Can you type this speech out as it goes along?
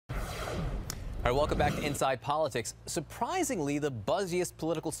All right, welcome back to Inside Politics. Surprisingly, the buzziest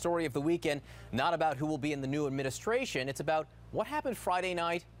political story of the weekend, not about who will be in the new administration. It's about what happened Friday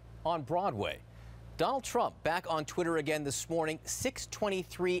night on Broadway. Donald Trump back on Twitter again this morning,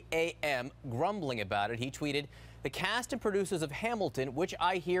 6:23 a.m., grumbling about it. He tweeted, "The cast and producers of Hamilton, which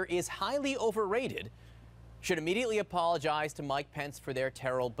I hear is highly overrated, should immediately apologize to Mike Pence for their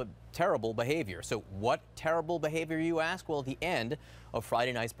terrible behavior." So what terrible behavior, you ask? Well, at the end of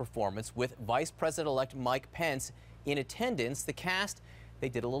Friday night's performance, with Vice President-elect Mike Pence in attendance, the cast, they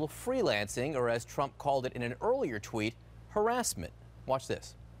did a little freelancing, or as Trump called it in an earlier tweet, harassment. Watch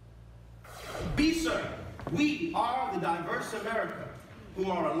this. Be certain, we are the diverse America who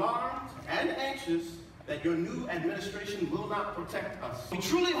are alarmed and anxious that your new administration will not protect us. We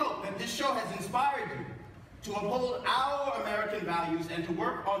truly hope that this show has inspired you to uphold our American values and to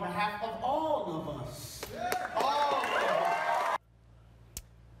work on behalf of all of us. All of us.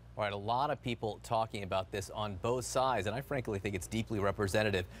 All right, a lot of people talking about this on both sides, and I frankly think it's deeply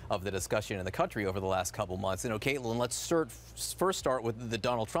representative of the discussion in the country over the last couple months. And Caitlin, let's first start with the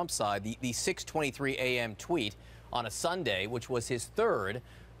Donald Trump side, the 6:23 a.m. tweet on a Sunday, which was his third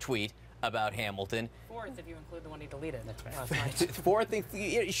tweet about Hamilton. Fourth, if you include the one he deleted. That's right. Fourth,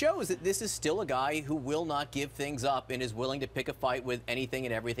 it shows that this is still a guy who will not give things up and is willing to pick a fight with anything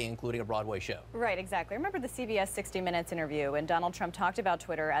and everything, including a Broadway show. Right, exactly. Remember the CBS 60 Minutes interview, and Donald Trump talked about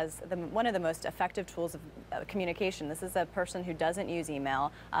Twitter as one of the most effective tools of communication. This is a person who doesn't use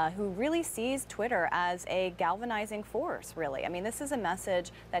email, who really sees Twitter as a galvanizing force, really. I mean, this is a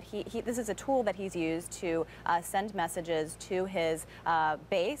message that this is a tool that he's used to send messages to his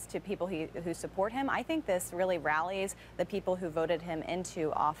base, to people who support him. I think this really rallies the people who voted him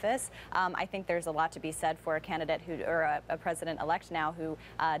into office. I think there's a lot to be said for a candidate or a president-elect now who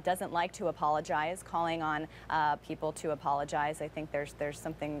doesn't like to apologize, calling on people to apologize. I think there's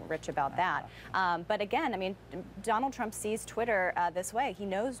something rich about that. But again, I mean, Donald Trump sees Twitter this way. He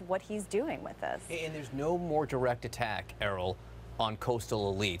knows what he's doing with this. And there's no more direct attack, Errol, on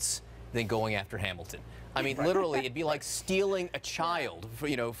coastal elites than going after Hamilton. I mean, literally, it'd be like stealing a child,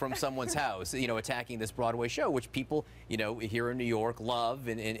 from someone's house, attacking this Broadway show, which people, here in New York love.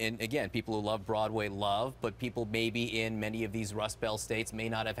 And again, people who love Broadway love, but people maybe in many of these Rust Belt states may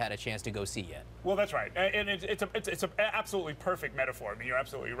not have had a chance to go see yet. Well, that's right. And it's an absolutely perfect metaphor. I mean, you're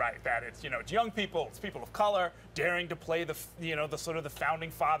absolutely right that it's, it's young people, it's people of color daring to play the sort of the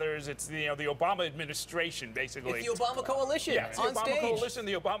founding fathers. It's, the Obama administration, basically. It's the Obama coalition on stage. The Obama coalition,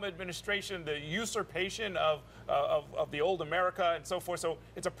 the Obama administration, the usurpation of the old America and so forth. So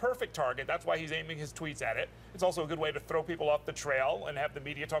it's a perfect target. That's why he's aiming his tweets at it. It's also a good way to throw people off the trail and have the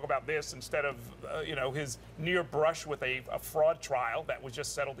media talk about this instead of, his near brush with a fraud trial that was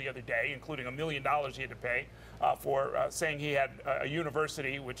just settled the other day, including $1 million he had to pay for saying he had a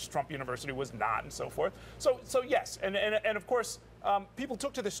university, which Trump University was not, and so forth. So yes, and of course, people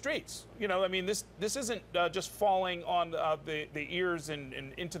took to the streets. I mean, this isn't just falling on the ears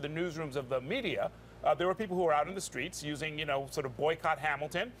and into the newsrooms of the media. There were people who were out in the streets using, sort of boycott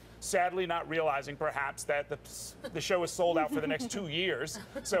Hamilton, sadly not realizing perhaps that the show is sold out for the next 2 years.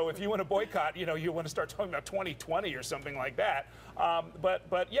 So if you want to boycott, you want to start talking about 2020 or something like that.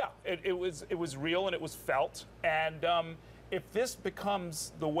 But yeah, it was real and it was felt. And if this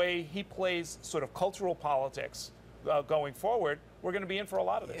becomes the way he plays sort of cultural politics going forward, we're going to be in for a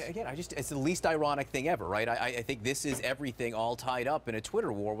lot of this. Again, it's the least ironic thing ever, right? I think this is everything all tied up in a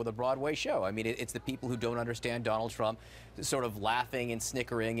Twitter war with a Broadway show. I mean, it's the people who don't understand Donald Trump sort of laughing and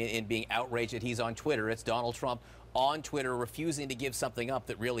snickering and being outraged that he's on Twitter. It's Donald Trump on Twitter refusing to give something up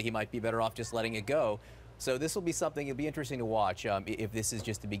that really he might be better off just letting it go. So this will be something, it'll be interesting to watch if this is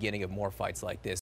just the beginning of more fights like this.